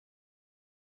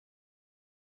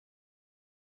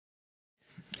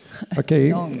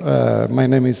Okay, my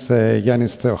name is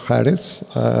Ioannis Theocharis,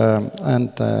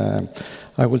 and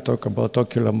I will talk about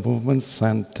ocular movements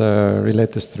and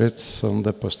related threats on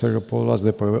the posterior pole as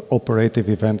the operative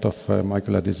event of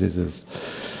macular diseases.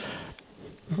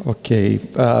 Okay,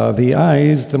 the eye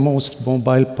is the most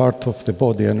mobile part of the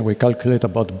body, and we calculate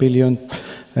about 1 billion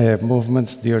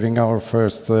movements during our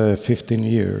first 15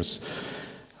 years.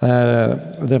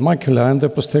 The macula and the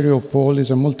posterior pole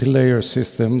is a multi-layer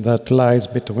system that lies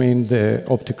between the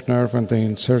optic nerve and the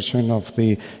insertion of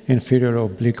the inferior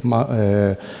oblique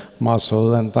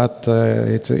muscle, and that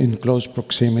it's in close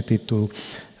proximity to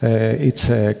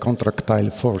its contractile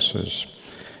forces.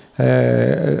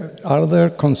 Are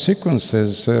there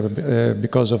consequences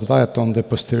because of that on the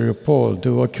posterior pole?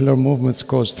 Do ocular movements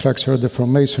cause structural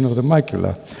deformation of the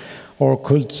macula? Or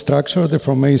could structural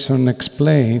deformation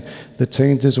explain the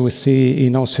changes we see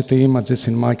in OCT images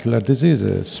in macular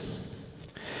diseases?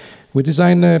 We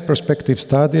designed a prospective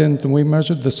study, and we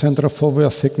measured the central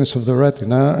foveal thickness of the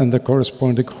retina and the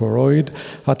corresponding choroid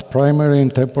at primary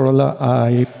and temporal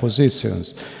eye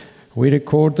positions. We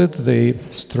recorded the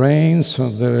strains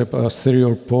of the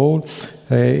posterior pole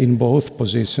in both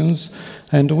positions,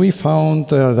 and we found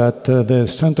that the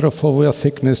central foveal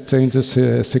thickness changes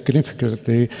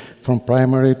significantly from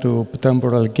primary to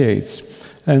temporal gates,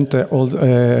 and the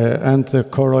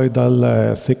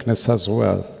choroidal thickness as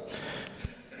well.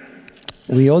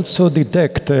 We also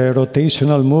detect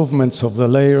rotational movements of the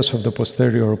layers of the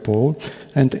posterior pole,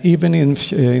 and even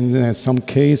in some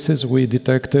cases we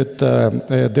detected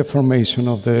deformation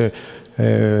of the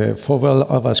foveal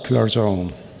avascular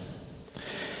zone.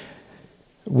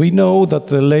 We know that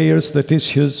the layers, the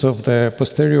tissues of the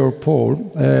posterior pole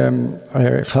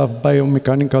have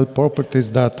biomechanical properties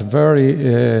that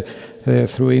vary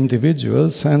through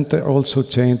individuals and also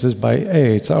changes by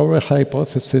age. Our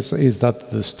hypothesis is that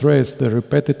the stress, the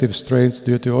repetitive strains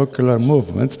due to ocular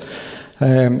movements,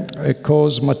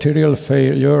 cause material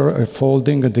failure,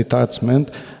 folding, and detachment,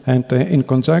 and in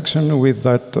conjunction with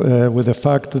that, with the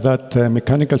fact that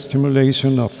mechanical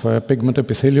stimulation of pigment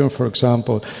epithelium, for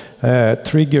example,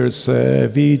 triggers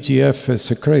VEGF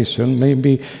secretion,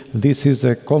 maybe this is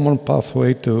a common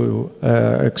pathway to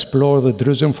explore the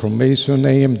drusen formation,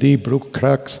 AMD, Brook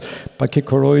cracks,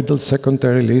 pachychoroidal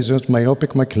secondary lesions,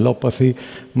 myopic maculopathy,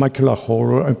 macular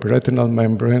horror, and retinal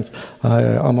membrane,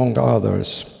 among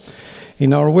others.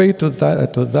 In our way to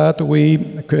that, we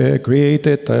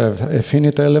created a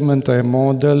finite element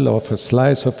model of a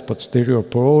slice of posterior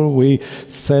pole. We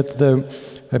set the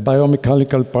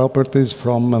biomechanical properties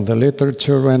from the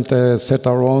literature and set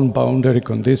our own boundary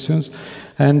conditions.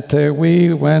 And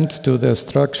we went to the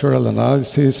structural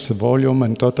analysis, volume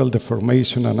and total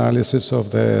deformation analysis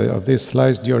of this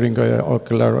slice during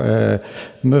ocular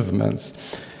movements.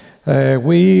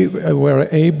 We were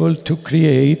able to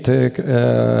create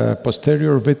a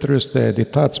posterior vitreous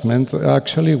detachment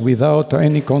actually without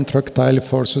any contractile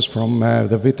forces from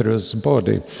the vitreous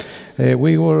body.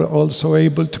 We were also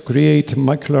able to create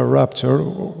macular rupture,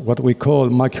 what we call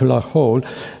macular hole,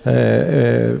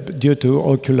 due to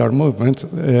ocular movements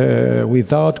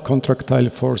without contractile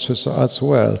forces as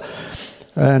well.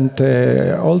 And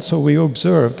also we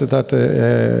observed that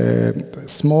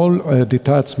small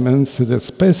detachments,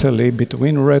 especially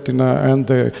between retina and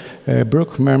the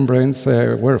Brook membranes,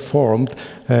 were formed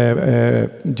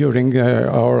during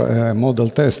our model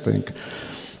testing.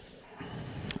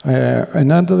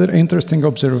 Another interesting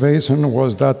observation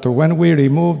was that when we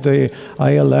removed the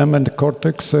ILM and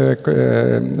cortex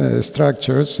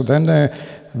structures, then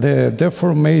the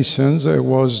deformations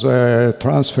was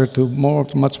transferred to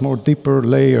much more deeper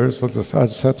layers, such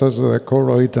as the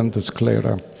choroid and the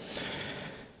sclera.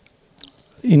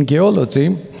 In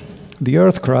geology, the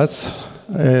earth crust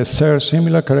shares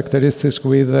similar characteristics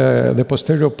with the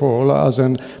posterior pole as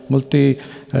a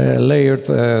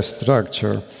multi-layered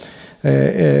structure.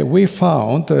 We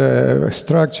found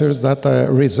structures that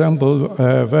resemble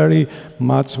very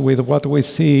much with what we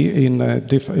see in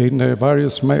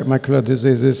various macular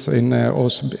diseases in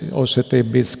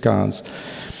OCT-B scans.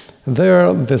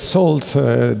 There, the salt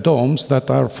domes that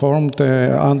are formed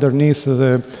underneath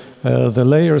the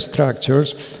layer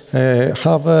structures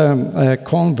have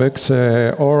convex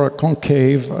or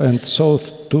concave and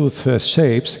sawtooth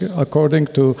shapes according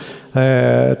to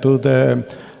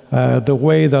the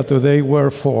way that they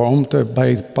were formed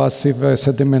by passive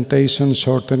sedimentation,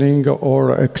 shortening,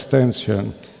 or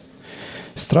extension.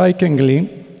 Strikingly,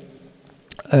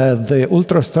 the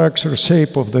ultrastructure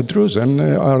shape of the drusen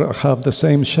have the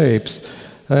same shapes.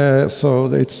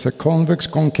 So it's a convex,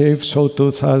 concave,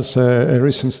 sawtooth, as a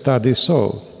recent study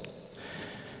saw.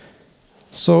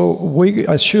 So we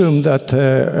assume that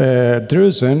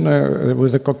drusen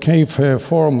with a concave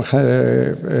form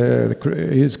are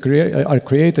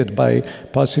created by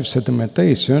passive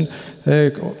sedimentation,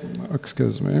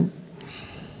 excuse me,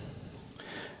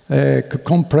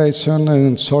 compression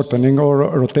and shortening or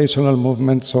rotational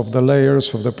movements of the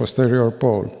layers of the posterior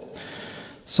pole.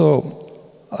 So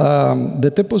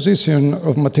the deposition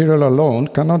of material alone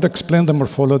cannot explain the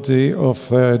morphology of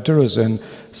drusen.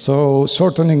 So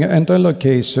shortening and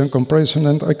elongation, compression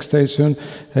and extension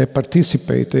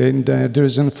participate in the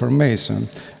drusen formation.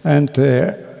 And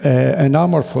an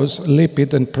amorphous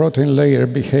lipid and protein layer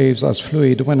behaves as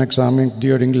fluid when examined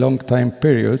during long time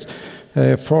periods,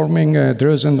 forming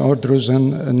drusen or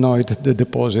drusenoid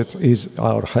deposits is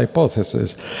our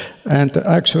hypothesis. And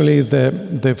actually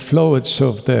the flowage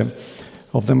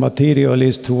of the material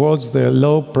is towards the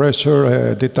low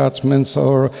pressure detachments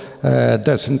or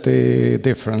density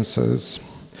differences.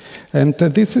 And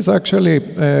this is actually,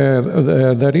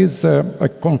 there is a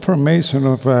confirmation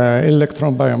of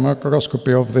electron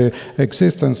biomicroscopy of the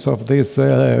existence of this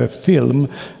film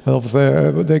of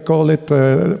the, they call it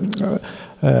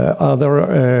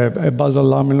other basal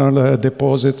laminar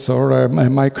deposits or a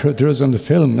microdrusen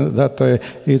film that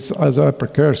is as a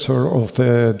precursor of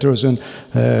the drusen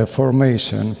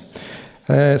formation.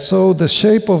 So the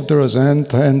shape of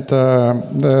drusen and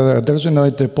the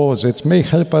drusenoid deposits may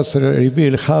help us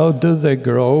reveal how do they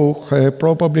grow,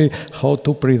 probably how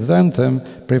to prevent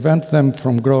them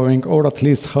from growing, or at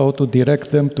least how to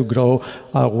direct them to grow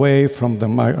away from the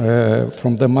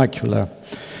macula.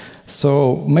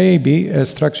 So maybe a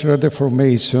structural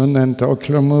deformation and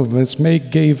ocular movements may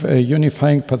give a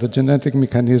unifying pathogenetic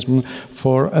mechanism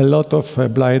for a lot of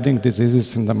blinding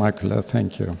diseases in the macula.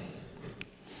 Thank you.